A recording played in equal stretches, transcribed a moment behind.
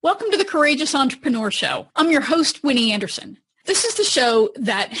Welcome to the Courageous Entrepreneur Show. I'm your host, Winnie Anderson. This is the show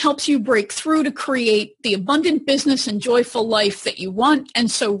that helps you break through to create the abundant business and joyful life that you want and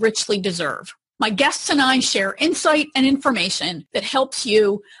so richly deserve. My guests and I share insight and information that helps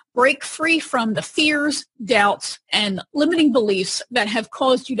you break free from the fears, doubts, and limiting beliefs that have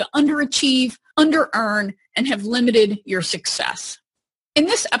caused you to underachieve, under-earn, and have limited your success. In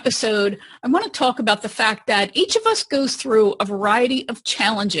this episode, I want to talk about the fact that each of us goes through a variety of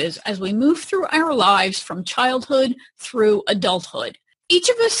challenges as we move through our lives from childhood through adulthood. Each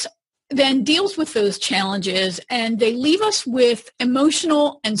of us then deals with those challenges, and they leave us with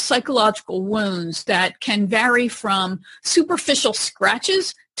emotional and psychological wounds that can vary from superficial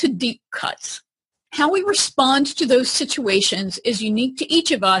scratches to deep cuts. How we respond to those situations is unique to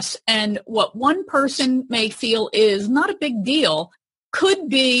each of us, and what one person may feel is not a big deal could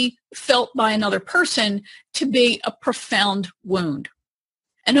be felt by another person to be a profound wound.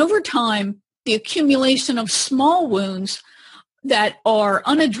 And over time, the accumulation of small wounds that are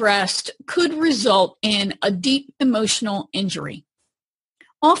unaddressed could result in a deep emotional injury,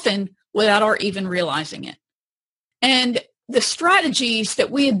 often without our even realizing it. And the strategies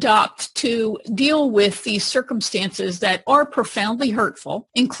that we adopt to deal with these circumstances that are profoundly hurtful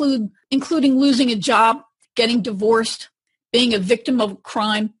including losing a job, getting divorced, being a victim of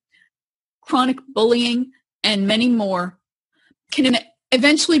crime, chronic bullying, and many more, can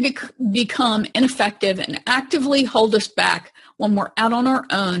eventually become ineffective and actively hold us back when we're out on our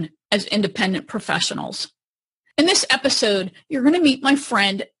own as independent professionals. In this episode, you're going to meet my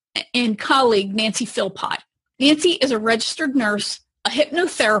friend and colleague, Nancy Philpott. Nancy is a registered nurse, a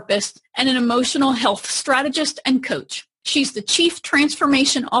hypnotherapist, and an emotional health strategist and coach. She's the Chief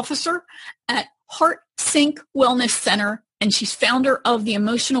Transformation Officer at Heart Sync Wellness Center, and she's founder of the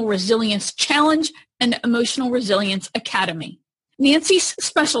Emotional Resilience Challenge and Emotional Resilience Academy. Nancy's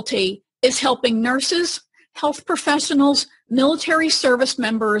specialty is helping nurses, health professionals, military service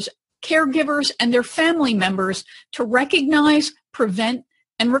members, caregivers, and their family members to recognize, prevent,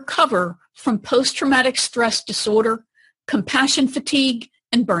 and recover from post-traumatic stress disorder, compassion fatigue,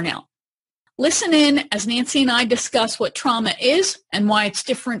 and burnout. Listen in as Nancy and I discuss what trauma is and why it's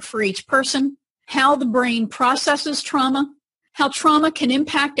different for each person, how the brain processes trauma, how trauma can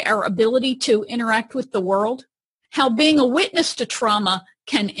impact our ability to interact with the world, how being a witness to trauma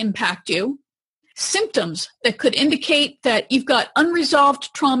can impact you, symptoms that could indicate that you've got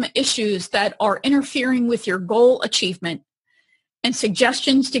unresolved trauma issues that are interfering with your goal achievement, and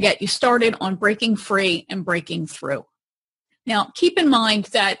suggestions to get you started on breaking free and breaking through. Now, keep in mind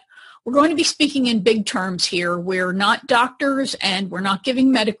that we're going to be speaking in big terms here. We're not doctors and we're not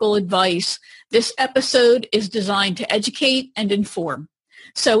giving medical advice. This episode is designed to educate and inform.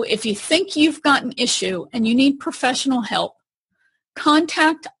 So if you think you've got an issue and you need professional help,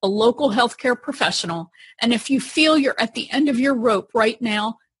 contact a local healthcare professional. And if you feel you're at the end of your rope right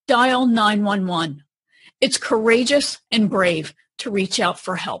now, dial 911. It's courageous and brave to reach out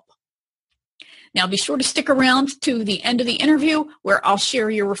for help. Now, be sure to stick around to the end of the interview where I'll share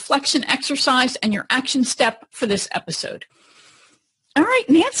your reflection exercise and your action step for this episode. All right,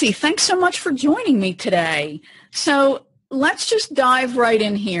 Nancy, thanks so much for joining me today. So let's just dive right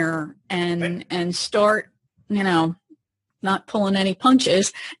in here and start, not pulling any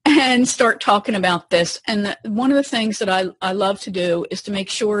punches and start talking about this. And one of the things that I love to do is to make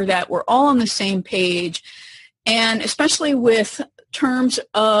sure that we're all on the same page, and especially with terms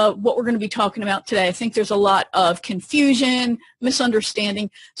of what we're going to be talking about today. I think there's a lot of confusion, misunderstanding.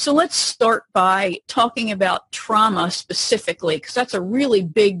 So let's start by talking about trauma specifically, because that's a really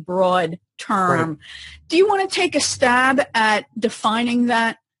big, broad term. Right. Do you want to take a stab at defining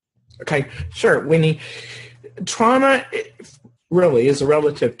that? Okay, sure, Winnie. Trauma really is a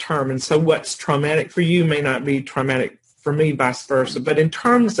relative term, and so what's traumatic for you may not be traumatic for me, vice versa. But in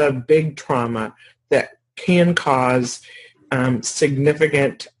terms of big trauma that can cause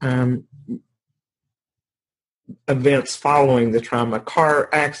significant events following the trauma, car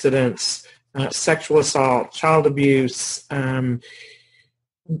accidents, sexual assault, child abuse,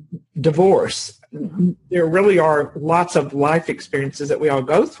 divorce. There really are lots of life experiences that we all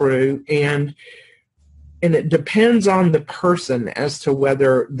go through, and it depends on the person as to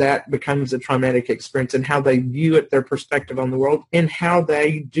whether that becomes a traumatic experience and how they view it, their perspective on the world, and how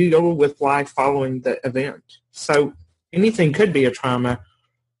they deal with life following the event. So anything could be a trauma.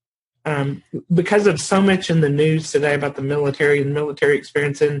 Because of so much in the news today about the military and military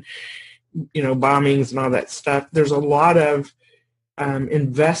experience and, bombings and all that stuff, there's a lot of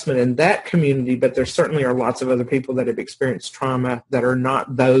investment in that community, but there certainly are lots of other people that have experienced trauma that are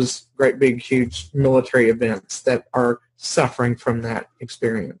not those great, big, huge military events that are suffering from that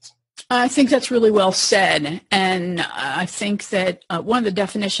experience. I think that's really well said. And I think that one of the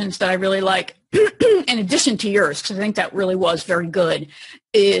definitions that I really like, in addition to yours, because I think that really was very good,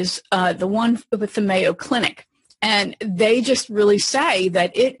 is the one with the Mayo Clinic. And they just really say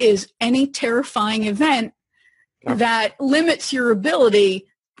that it is any terrifying event that limits your ability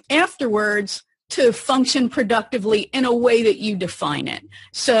afterwards to function productively in a way that you define it.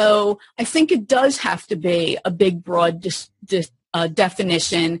 So I think it does have to be a big, broad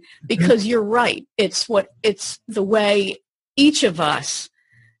definition, because you're right. It's the way each of us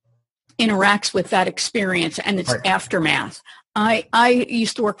interacts with that experience and its aftermath. I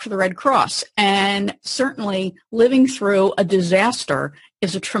used to work for the Red Cross, and certainly living through a disaster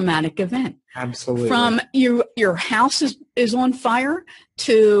is a traumatic event. Absolutely. From your house is on fire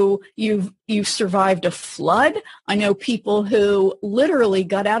to you've survived a flood. I know people who literally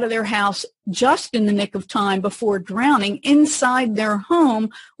got out of their house just in the nick of time before drowning inside their home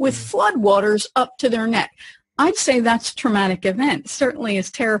with floodwaters up to their neck. I'd say that's a traumatic event. Certainly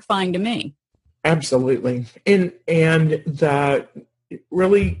is terrifying to me. Absolutely. And the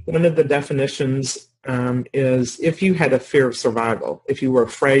really one of the definitions is if you had a fear of survival, if you were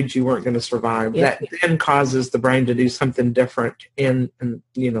afraid you weren't going to survive, that then causes the brain to do something different. And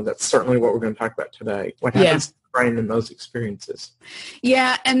that's certainly what we're going to talk about today. What happens to the brain in those experiences?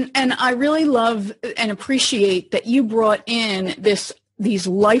 Yeah. And I really love and appreciate that you brought in these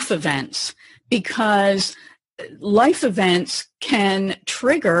life events, because life events can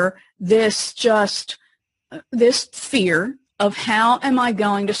trigger this fear of how am I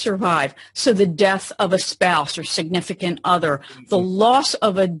going to survive? So the death of a spouse or significant other, the loss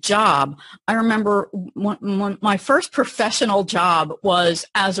of a job. I remember my first professional job was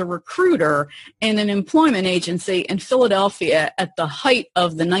as a recruiter in an employment agency in Philadelphia at the height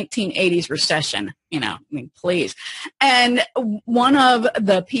of the 1980s recession. Please. And one of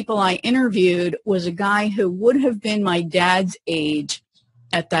the people I interviewed was a guy who would have been my dad's age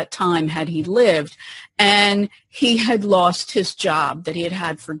at that time had he lived, and he had lost his job that he had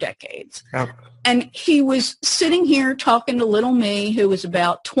had for decades. Oh. And he was sitting here talking to little me, who was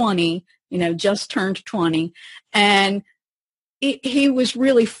about 20, just turned 20, and he was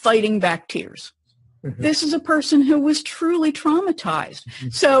really fighting back tears. Mm-hmm. This is a person who was truly traumatized. Mm-hmm.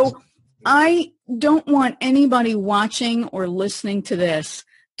 So I don't want anybody watching or listening to this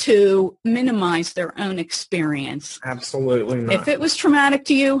to minimize their own experience. Absolutely not. If it was traumatic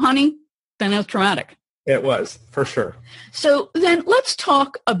to you, honey, then it was traumatic. It was, for sure. So then let's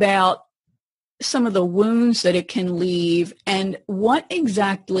talk about some of the wounds that it can leave and what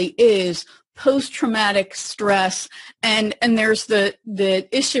exactly is post-traumatic stress. And there's the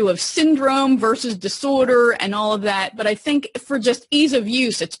issue of syndrome versus disorder and all of that. But I think for just ease of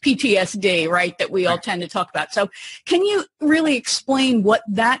use, it's PTSD, right, that we all tend to talk about. So can you really explain what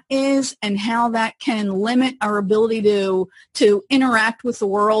that is and how that can limit our ability to interact with the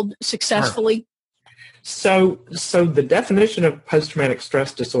world successfully? So the definition of post-traumatic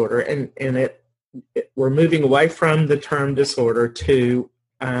stress disorder, and we're moving away from the term disorder to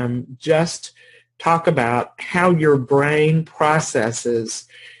just talk about how your brain processes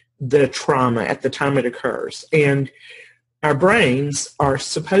the trauma at the time it occurs. And our brains are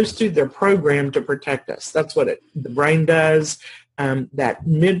they're programmed to protect us. That's what the brain does. That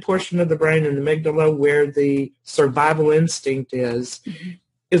mid portion of the brain in the amygdala, where the survival instinct is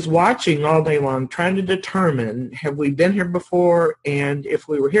watching all day long, trying to determine, have we been here before? And if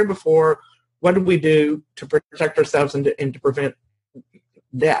we were here before, what did we do to protect ourselves and to prevent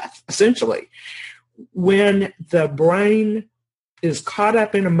death, essentially? When the brain is caught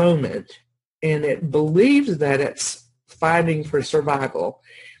up in a moment and it believes that it's fighting for survival,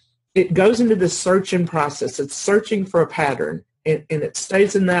 it goes into the searching process. It's searching for a pattern, and it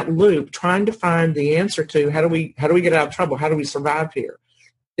stays in that loop trying to find the answer to how do we get out of trouble? How do we survive here?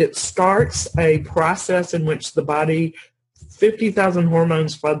 It starts a process in which the body, 50,000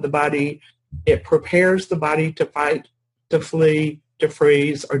 hormones flood the body. It prepares the body to fight, to flee, to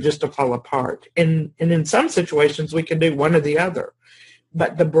freeze, or just to fall apart. And in some situations, we can do one or the other.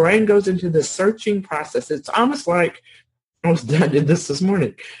 But the brain goes into the searching process. It's almost like, I did this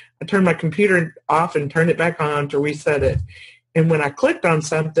morning. I turned my computer off and turned it back on to reset it. And when I clicked on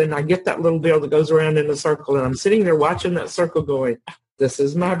something, I get that little deal that goes around in a circle, and I'm sitting there watching that circle going, this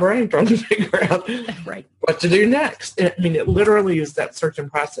is my brain trying to figure out what to do next. I mean, it literally is that searching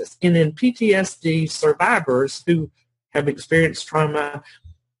process. And in PTSD survivors who have experienced trauma,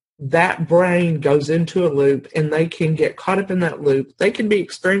 that brain goes into a loop, and they can get caught up in that loop. They can be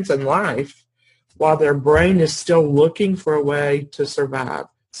experiencing life while their brain is still looking for a way to survive.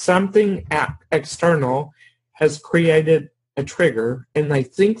 Something external has created a trigger, and they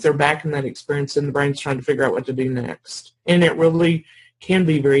think they're back in that experience, and the brain's trying to figure out what to do next. And it really can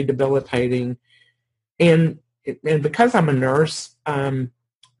be very debilitating. And because I'm a nurse, I'm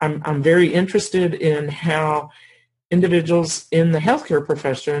very interested in how individuals in the healthcare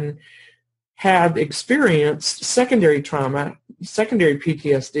profession have experienced secondary trauma, secondary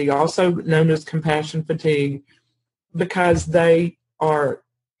PTSD, also known as compassion fatigue, because they are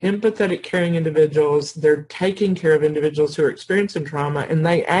empathetic, caring individuals. They're taking care of individuals who are experiencing trauma, and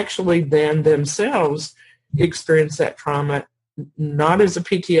they actually then themselves experience that trauma, not as a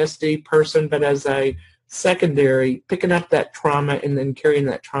PTSD person, but as a secondary, picking up that trauma and then carrying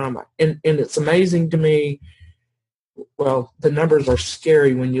that trauma. And it's amazing to me. Well, the numbers are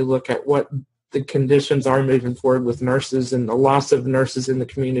scary when you look at what the conditions are moving forward with nurses and the loss of nurses in the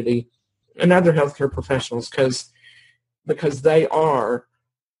community and other healthcare professionals, because they are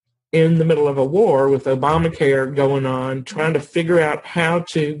in the middle of a war with Obamacare going on, trying to figure out how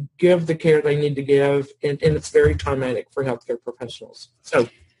to give the care they need to give, and it's very traumatic for healthcare professionals. So,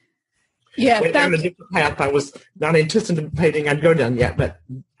 went down a different path I was not anticipating I'd go down yet, but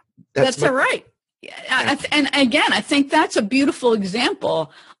that's all right. And again, I think that's a beautiful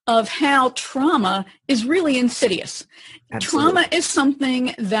example of how trauma is really insidious. Absolutely. Trauma is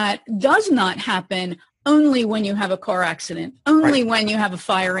something that does not happen only when you have a car accident, only when you have a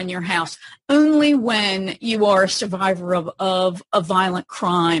fire in your house, only when you are a survivor of a violent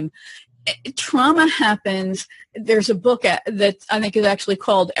crime. Trauma happens. There's a book that I think is actually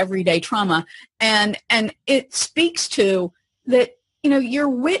called Everyday Trauma, and it speaks to that, you're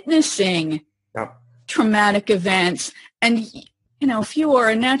witnessing traumatic events, and if you are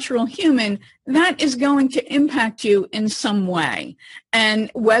a natural human, that is going to impact you in some way. And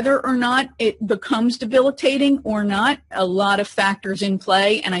whether or not it becomes debilitating or not, a lot of factors in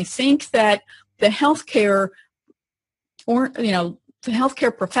play. And I think that the healthcare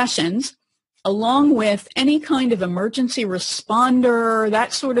professions, along with any kind of emergency responder,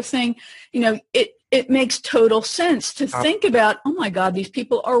 that sort of thing, it makes total sense to think about, oh my God, these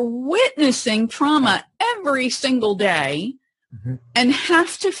people are witnessing trauma every single day. Mm-hmm. And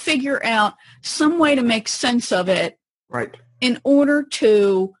have to figure out some way to make sense of it, in order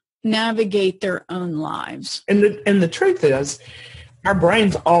to navigate their own lives. And the truth is, our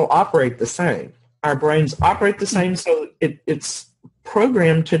brains all operate the same. Our brains operate the same, so it's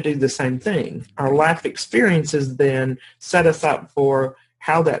programmed to do the same thing. Our life experiences then set us up for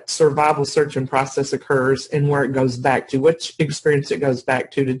how that survival searching process occurs and where it goes back to, which experience it goes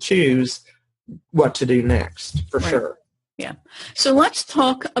back to choose what to do next, for sure. Yeah. So let's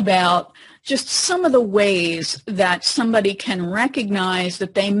talk about just some of the ways that somebody can recognize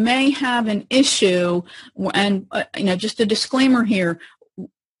that they may have an issue. And, just a disclaimer here,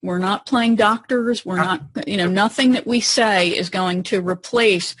 we're not playing doctors. We're not, nothing that we say is going to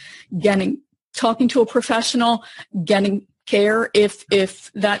replace talking to a professional, getting care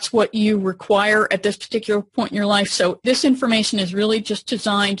if that's what you require at this particular point in your life. So this information is really just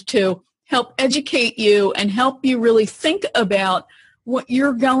designed to help educate you and help you really think about what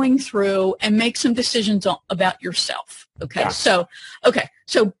you're going through and make some decisions about yourself. Okay. Yeah.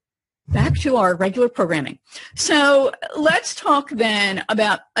 So back to our regular programming. So let's talk then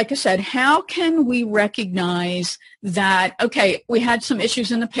about, like I said, how can we recognize that, okay, we had some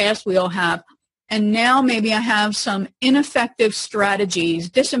issues in the past, we all have, and now maybe I have some ineffective strategies,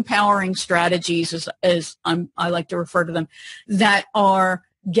 disempowering strategies, as I like to refer to them, that are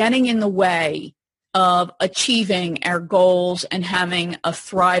getting in the way of achieving our goals and having a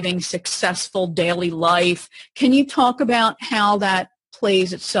thriving, successful daily life. Can you talk about how that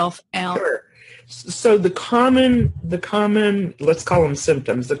plays itself out? Sure. So the common, let's call them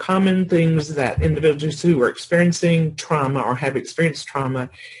symptoms, the common things that individuals who are experiencing trauma or have experienced trauma,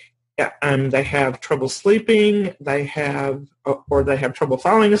 they have trouble sleeping, they have trouble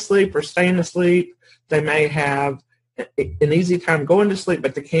falling asleep or staying asleep, they may have an easy time going to sleep,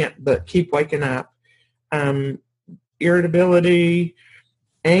 but they can't, but keep waking up. Irritability,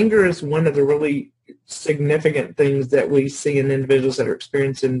 anger is one of the really significant things that we see in individuals that are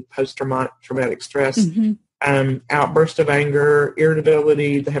experiencing post-traumatic stress. Mm-hmm. Outburst of anger,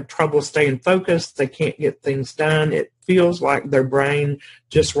 irritability, they have trouble staying focused, they can't get things done. It feels like their brain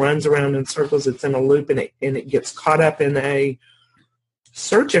just runs around in circles, it's in a loop, and it gets caught up in a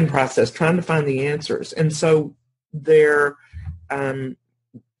searching process trying to find the answers. And so they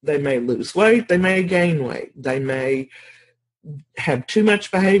may lose weight, they may gain weight, they may have too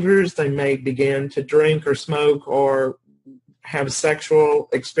much behaviors, they may begin to drink or smoke or have sexual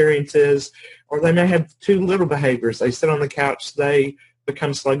experiences, or they may have too little behaviors. They sit on the couch, they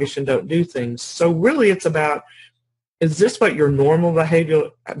become sluggish and don't do things. So really it's about, is this what your normal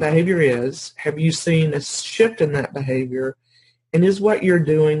behavior is? Have you seen a shift in that behavior? And is what you're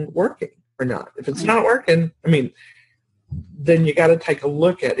doing working or not? If it's not working, then you got to take a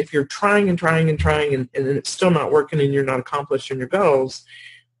look at, if you're trying and it's still not working and you're not accomplishing your goals,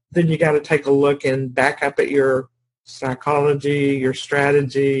 then you got to take a look and back up at your psychology, your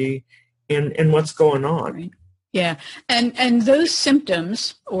strategy, and what's going on. Right. Yeah. And those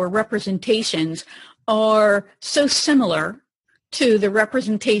symptoms or representations are so similar to the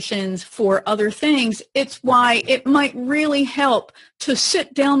representations for other things. It's why it might really help to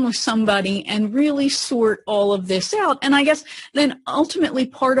sit down with somebody and really sort all of this out. And I guess then ultimately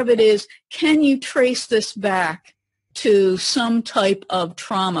part of it is, can you trace this back to some type of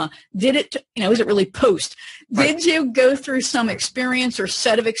trauma? Did it, is it really post? Did you go through some experience or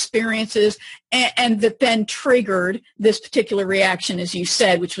set of experiences and that then triggered this particular reaction, as you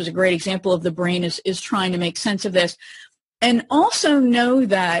said, which was a great example of the brain is trying to make sense of this. And also know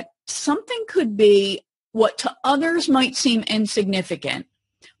that something could be what to others might seem insignificant,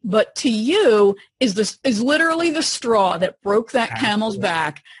 but to you is literally the straw that broke that camel's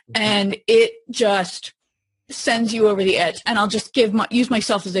back, and it just sends you over the edge. And I'll just use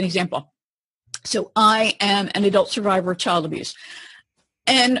myself as an example. So I am an adult survivor of child abuse,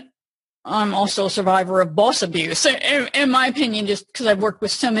 and I'm also a survivor of boss abuse, in my opinion, just because I've worked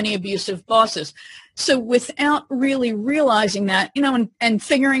with so many abusive bosses. So without really realizing that, and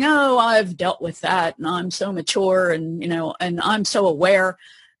figuring, I've dealt with that and I'm so mature and I'm so aware,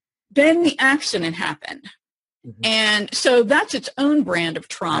 then the accident happened. Mm-hmm. And so that's its own brand of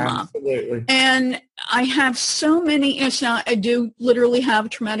trauma. Absolutely. And I have so many, now I do literally have a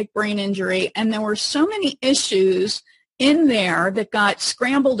traumatic brain injury, and there were so many issues in there that got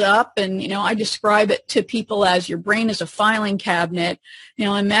scrambled up. And, I describe it to people as your brain is a filing cabinet.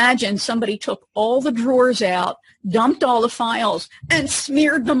 Imagine somebody took all the drawers out, dumped all the files, and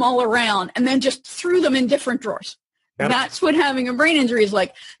smeared them all around, and then just threw them in different drawers. Yep. That's what having a brain injury is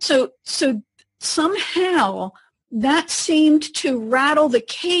like. So somehow that seemed to rattle the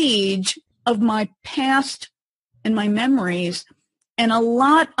cage of my past and my memories. And a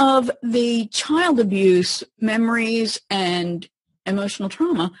lot of the child abuse memories and emotional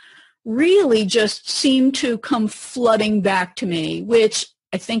trauma really just seem to come flooding back to me, which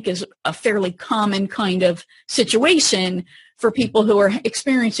I think is a fairly common kind of situation for people who are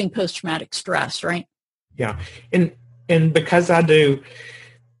experiencing post-traumatic stress, right? Yeah. And because I do,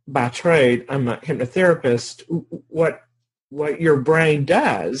 by trade, I'm a hypnotherapist, what your brain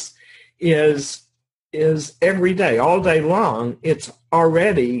does is every day, all day long, it's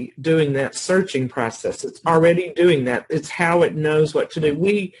already doing that searching process. It's already doing that. It's how it knows what to do.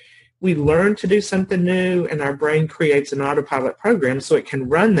 We learn to do something new, and our brain creates an autopilot program so it can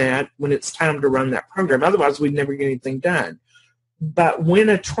run that when it's time to run that program. Otherwise, we'd never get anything done. But when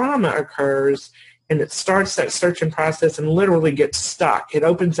a trauma occurs and it starts that searching process and literally gets stuck, it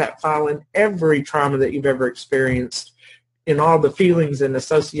opens that file, in every trauma that you've ever experienced, and all the feelings and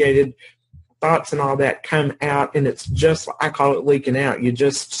associated thoughts and all that come out, and it's just, I call it leaking out. You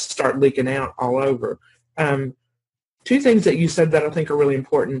just start leaking out all over. Two things that you said that I think are really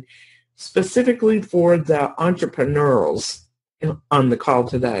important, specifically for the entrepreneurs on the call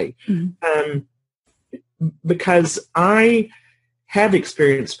today, because I have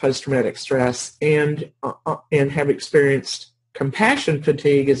experienced post-traumatic stress and have experienced compassion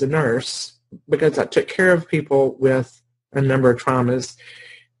fatigue as a nurse, because I took care of people with a number of traumas.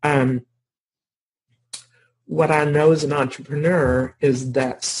 What I know as an entrepreneur is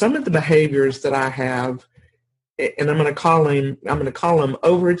that some of the behaviors that I have, and I'm going to call them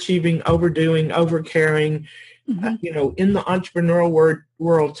overachieving, overdoing, overcaring. In the entrepreneurial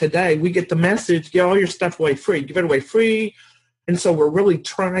world today, we get the message: give all your stuff away free, give it away free. And so we're really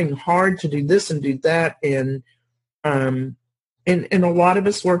trying hard to do this and do that, and a lot of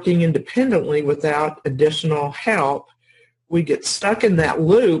us working independently without additional help. We get stuck in that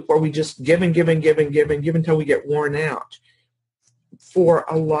loop where we just give until we get worn out. For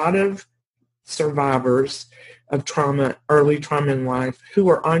a lot of survivors of trauma, early trauma in life, who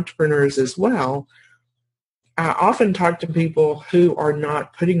are entrepreneurs as well, I often talk to people who are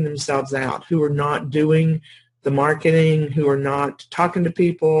not putting themselves out, who are not doing the marketing, who are not talking to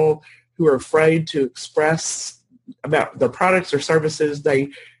people, who are afraid to express about their products or services.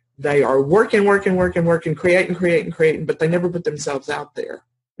 They are working, creating, but they never put themselves out there.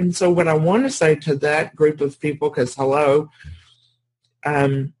 And so what I want to say to that group of people, because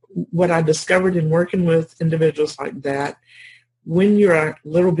what I discovered in working with individuals like that, when you're a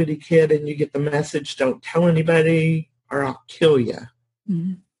little bitty kid and you get the message, don't tell anybody or I'll kill you,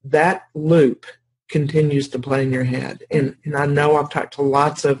 Mm-hmm. that loop continues to play in your head. And I know I've talked to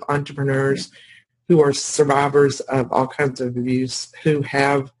lots of entrepreneurs who are survivors of all kinds of abuse who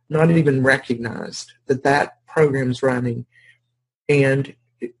have not even recognized that that program's running. And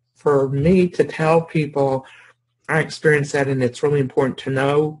for me to tell people I experienced that, and it's really important to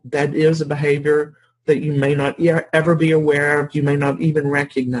know that is a behavior that you may not ever be aware of, you may not even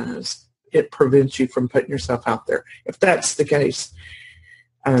recognize. It prevents you from putting yourself out there. If that's the case,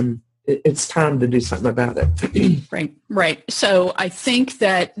 it's time to do something about it. Right. So I think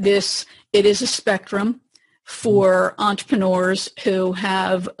that it is a spectrum for entrepreneurs who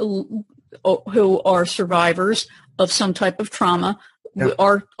are survivors of some type of trauma.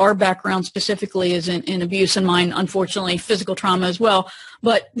 Yeah. Our background specifically is in abuse, and mine, unfortunately, physical trauma as well.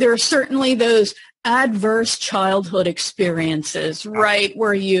 But there are certainly those adverse childhood experiences, right,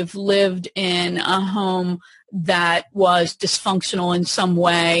 where you've lived in a home that was dysfunctional in some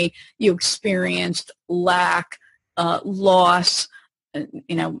way. You experienced lack, loss.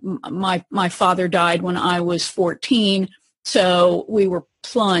 My father died when I was 14, so we were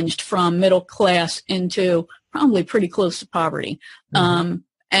plunged from middle class into probably pretty close to poverty. Mm-hmm.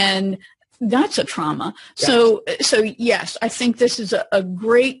 And that's a trauma. Yes. So yes, I think this is a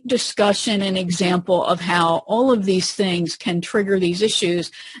great discussion and example of how all of these things can trigger these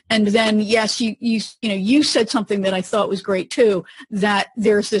issues. And then, yes, you said something that I thought was great too, that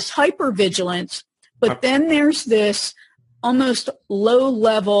there's this hypervigilance, but then there's this almost low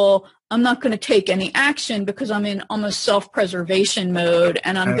level, I'm not going to take any action because I'm in almost self-preservation mode,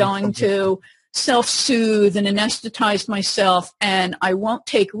 and I'm going to self-soothe and anesthetize myself, and I won't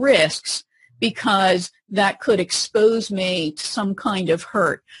take risks because that could expose me to some kind of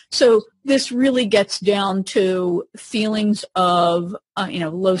hurt. So this really gets down to feelings of,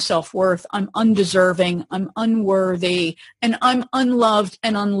 low self-worth. I'm undeserving, I'm unworthy, and I'm unloved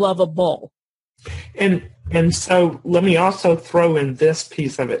and unlovable. And so let me also throw in this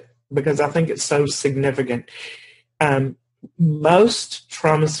piece of it, because I think it's so significant. Most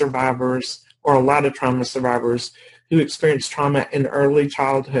trauma survivors, or a lot of trauma survivors who experience trauma in early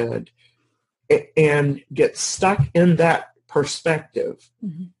childhood and get stuck in that perspective,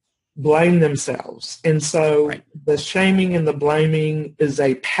 mm-hmm. blame themselves. And so the shaming and the blaming is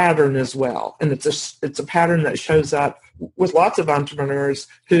a pattern as well. And it's a pattern that shows up with lots of entrepreneurs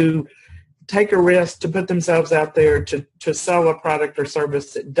who take a risk to put themselves out there to sell a product or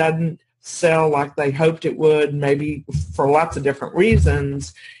service that doesn't sell like they hoped it would, maybe for lots of different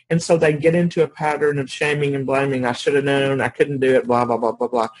reasons. And so they get into a pattern of shaming and blaming. I should have known, I couldn't do it, blah, blah, blah, blah,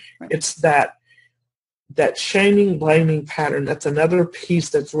 blah. Right. It's that shaming, blaming pattern. That's another piece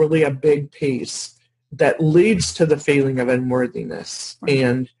that's really a big piece that leads to the feeling of unworthiness. Right.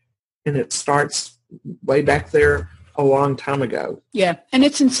 And it starts way back there a long time ago. Yeah, and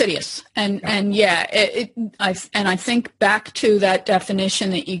it's insidious. I think back to that definition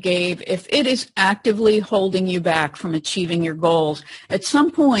that you gave, if it is actively holding you back from achieving your goals, at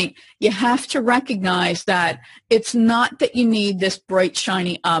some point you have to recognize that it's not that you need this bright,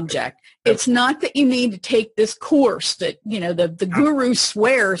 shiny object. It's not that you need to take this course that, the guru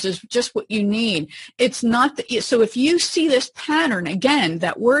swears is just what you need. It's not that so if you see this pattern, again,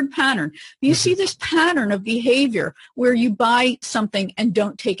 that word pattern, you see this pattern of behavior where you buy something and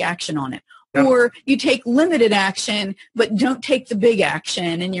don't take action on it, or you take limited action but don't take the big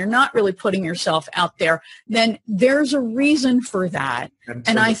action, and you're not really putting yourself out there, then there's a reason for that. Absolutely.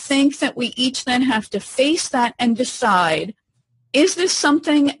 And I think that we each then have to face that and decide, is this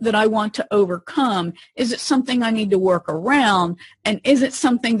something that I want to overcome? Is it something I need to work around? And is it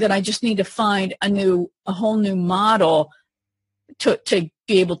something that I just need to find a whole new model to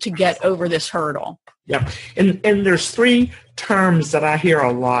be able to get over this hurdle? Yeah. And there's three terms that I hear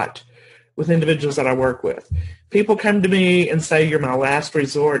a lot with individuals that I work with. People come to me and say, you're my last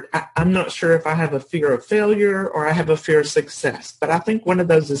resort. I'm not sure if I have a fear of failure or I have a fear of success, but I think one of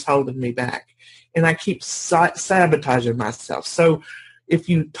those is holding me back. And I keep sabotaging myself. So if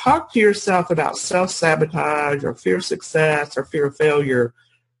you talk to yourself about self-sabotage or fear of success or fear of failure,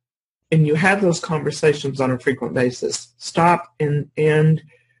 and you have those conversations on a frequent basis, stop and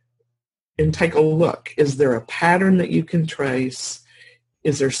take a look. Is there a pattern that you can trace?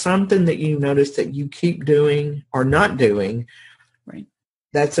 Is there something that you notice that you keep doing or not doing? Right.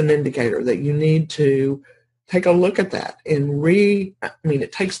 That's an indicator that you need to take a look at that and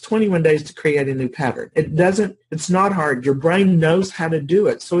it takes 21 days to create a new pattern. It's not hard. Your brain knows how to do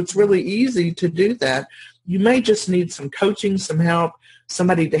it. So it's really easy to do that. You may just need some coaching, some help,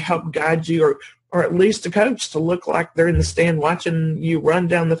 somebody to help guide you, or at least a coach to look like they're in the stand watching you run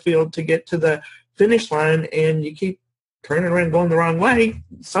down the field to get to the finish line, and you keep turning around going the wrong way,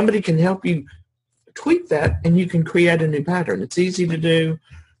 somebody can help you tweak that, and you can create a new pattern. It's easy to do,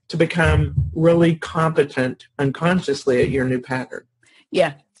 to become really competent unconsciously at your new pattern.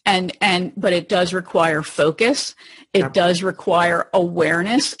 Yeah. But it does require focus. It does require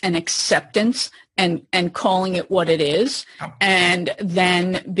awareness and acceptance and calling it what it is. And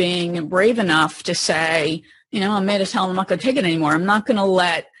then being brave enough to say, I'm mad as hell. I'm not going to take it anymore. I'm not going to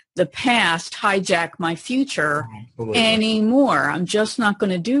let the past hijack my future anymore. I'm just not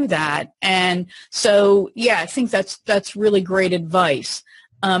going to do that. And so, I think that's really great advice.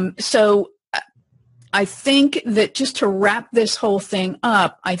 So I think that just to wrap this whole thing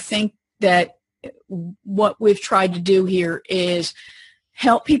up, I think that what we've tried to do here is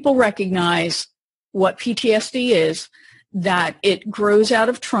help people recognize what PTSD is, that it grows out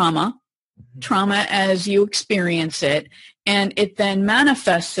of trauma as you experience it, and it then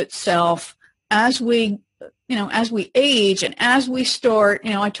manifests itself as we age and as we start.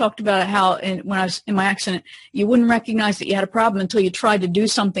 I talked about how when I was in my accident, you wouldn't recognize that you had a problem until you tried to do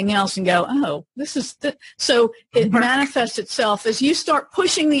something else and go, oh, this is so it manifests itself as you start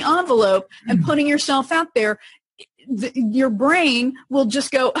pushing the envelope and putting yourself out there. Your brain will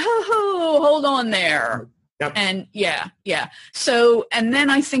just go, oh, hold on there. Yep. And So, and then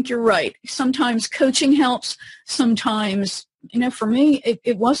I think you're right. Sometimes coaching helps. Sometimes, for me,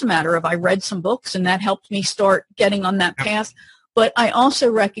 it was a matter of I read some books and that helped me start getting on that path. But I also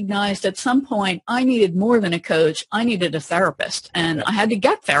recognized at some point I needed more than a coach. I needed a therapist, and I had to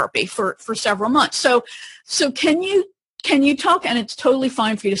get therapy for several months. So can you talk, and it's totally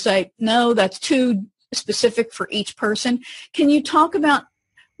fine for you to say, no, that's too specific for each person. Can you talk about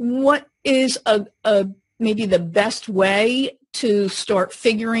what is maybe the best way to start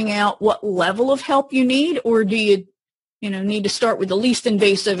figuring out what level of help you need, or do you need to start with the least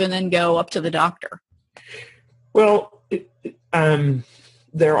invasive and then go up to the doctor? Well,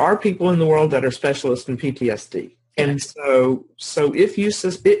 there are people in the world that are specialists in PTSD. And so if you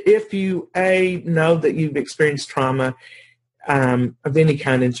know that you've experienced trauma of any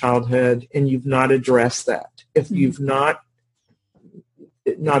kind in childhood and you've not addressed that, if you've not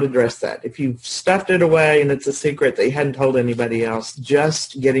addressed that, if you've stuffed it away and it's a secret that you hadn't told anybody else,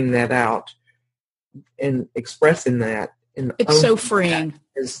 just getting that out and expressing that, and it's so freeing.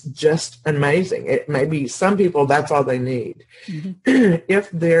 Is just amazing. It maybe some people that's all they need. If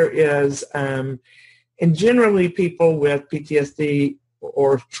there is, and generally people with PTSD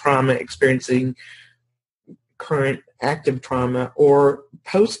or trauma experiencing current active trauma or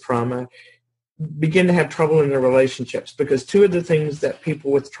post-trauma begin to have trouble in their relationships, because two of the things that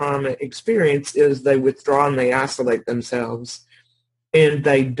people with trauma experience is they withdraw and they isolate themselves, and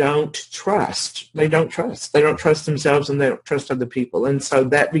they don't trust. They don't trust themselves, and they don't trust other people. And so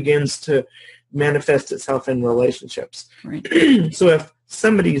that begins to manifest itself in relationships. Right. So if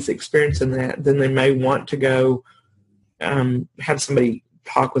somebody is experiencing that, then they may want to go have somebody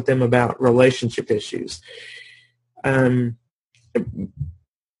talk with them about relationship issues.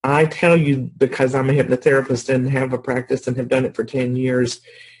 I tell you, because I'm a hypnotherapist and have a practice and have done it for 10 years,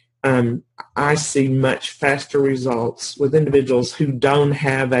 I see much faster results with individuals who don't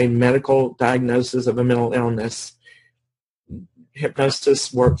have a medical diagnosis of a mental illness.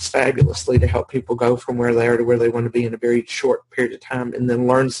 Hypnosis works fabulously to help people go from where they are to where they want to be in a very short period of time, and then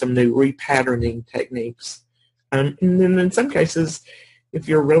learn some new repatterning techniques. And then in some cases, if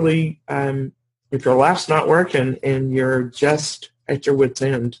you're really, if your life's not working and you're just at your wit's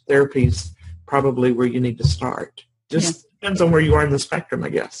end, therapy's probably where you need to start. Just depends on where you are in the spectrum, I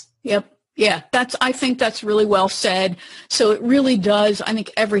guess. Yep. Yeah, I think that's really well said. So it really does. I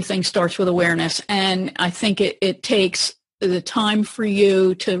think everything starts with awareness. And I think it takes the time for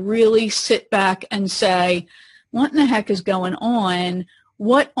you to really sit back and say, what in the heck is going on?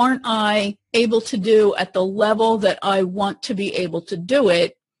 What aren't I able to do at the level that I want to be able to do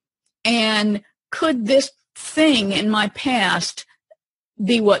it? And could this thing in my past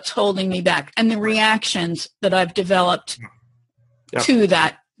be what's holding me back? And the reactions that I've developed to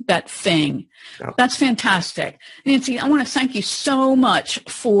that thing. That's fantastic. Nancy, I want to thank you so much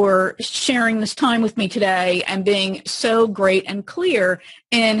for sharing this time with me today and being so great and clear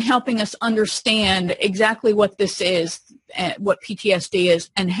in helping us understand exactly what this is, what PTSD is,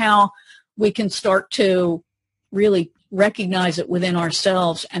 and how we can start to really recognize it within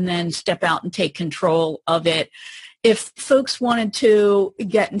ourselves and then step out and take control of it. If folks wanted to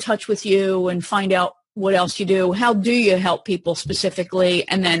get in touch with you and find out what else you do, how do you help people specifically,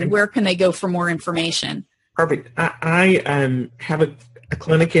 and then where can they go for more information? Perfect. I have a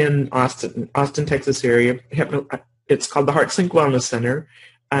clinic in Austin, Texas area. It's called the HeartSync Wellness Center.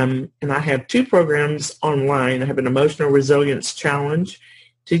 And I have 2 programs online. I have an emotional resilience challenge,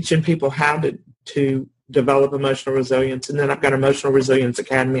 teaching people how to develop emotional resilience. And then I've got Emotional Resilience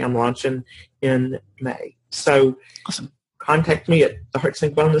Academy I'm launching in May. So awesome. Contact me at the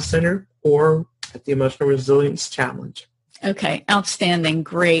HeartSync Wellness Center or at the Emotional Resilience Challenge. Okay, outstanding.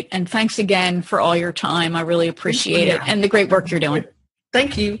 Great. And thanks again for all your time. I really appreciate it and the great work you're doing.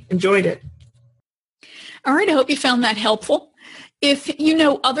 Thank you. Enjoyed it. All right, I hope you found that helpful. If you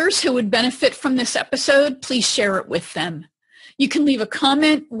know others who would benefit from this episode, please share it with them. You can leave a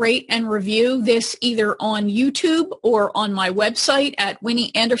comment, rate, and review this either on YouTube or on my website at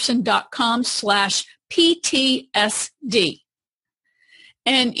winnieanderson.com/PTSD.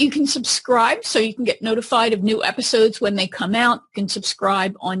 And you can subscribe so you can get notified of new episodes when they come out. You can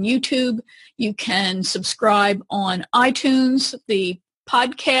subscribe on YouTube. You can subscribe on iTunes. The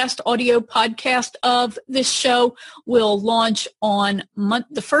audio podcast of this show will launch on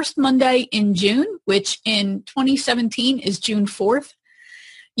the first Monday in June, which in 2017 is June 4th.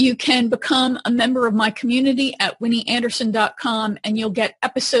 You can become a member of my community at winnieanderson.com, and you'll get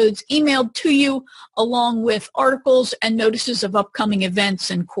episodes emailed to you along with articles and notices of upcoming events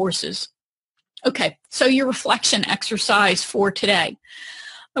and courses. Okay, so your reflection exercise for today.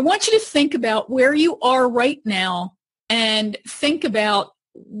 I want you to think about where you are right now and think about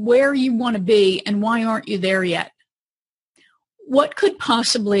where you want to be and why aren't you there yet? What could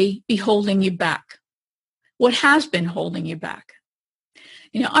possibly be holding you back? What has been holding you back?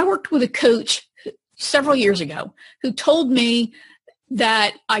 You know, I worked with a coach several years ago who told me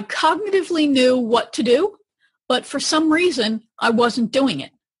that I cognitively knew what to do, but for some reason I wasn't doing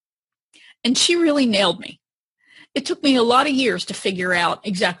it. And she really nailed me. It took me a lot of years to figure out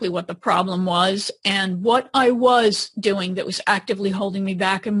exactly what the problem was and what I was doing that was actively holding me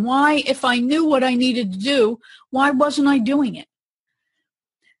back, and why, if I knew what I needed to do, why wasn't I doing it?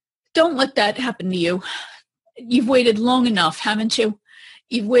 Don't let that happen to you. You've waited long enough, haven't you?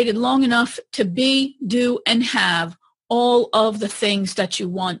 You've waited long enough to be, do, and have all of the things that you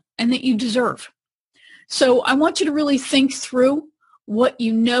want and that you deserve. So I want you to really think through what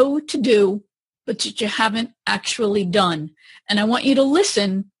you know to do, but that you haven't actually done. And I want you to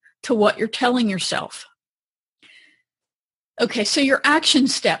listen to what you're telling yourself. Okay, so your action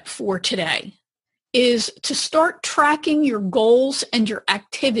step for today is to start tracking your goals and your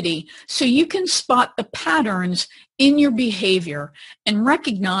activity so you can spot the patterns in your behavior and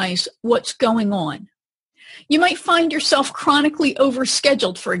recognize what's going on. You might find yourself chronically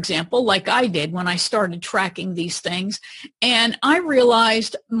overscheduled, for example, like I did when I started tracking these things. And I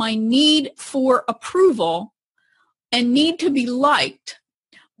realized my need for approval and need to be liked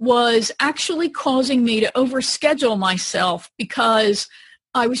was actually causing me to overschedule myself because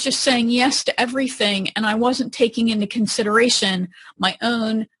I was just saying yes to everything and I wasn't taking into consideration my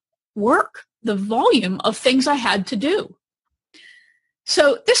own work, the volume of things I had to do.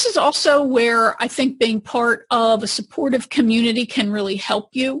 So this is also where I think being part of a supportive community can really help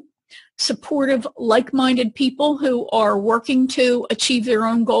you. Supportive, like-minded people who are working to achieve their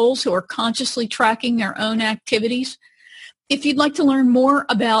own goals, who are consciously tracking their own activities. If you'd like to learn more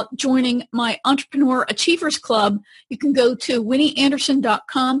about joining my Entrepreneur Achievers Club, you can go to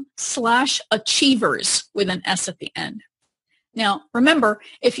winnieanderson.com/achievers with an S at the end. Now, remember,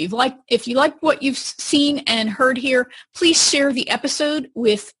 if you like what you've seen and heard here, please share the episode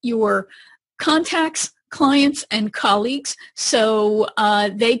with your contacts, clients, and colleagues so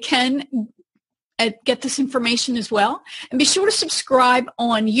they can get this information as well. And be sure to subscribe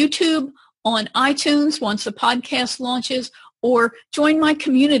on YouTube, on iTunes once the podcast launches, or join my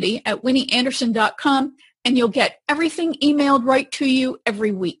community at winnieanderson.com, and you'll get everything emailed right to you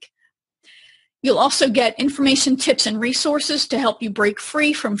every week. You'll also get information, tips, and resources to help you break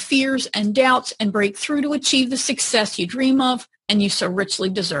free from fears and doubts and break through to achieve the success you dream of and you so richly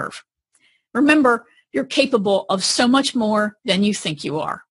deserve. Remember, you're capable of so much more than you think you are.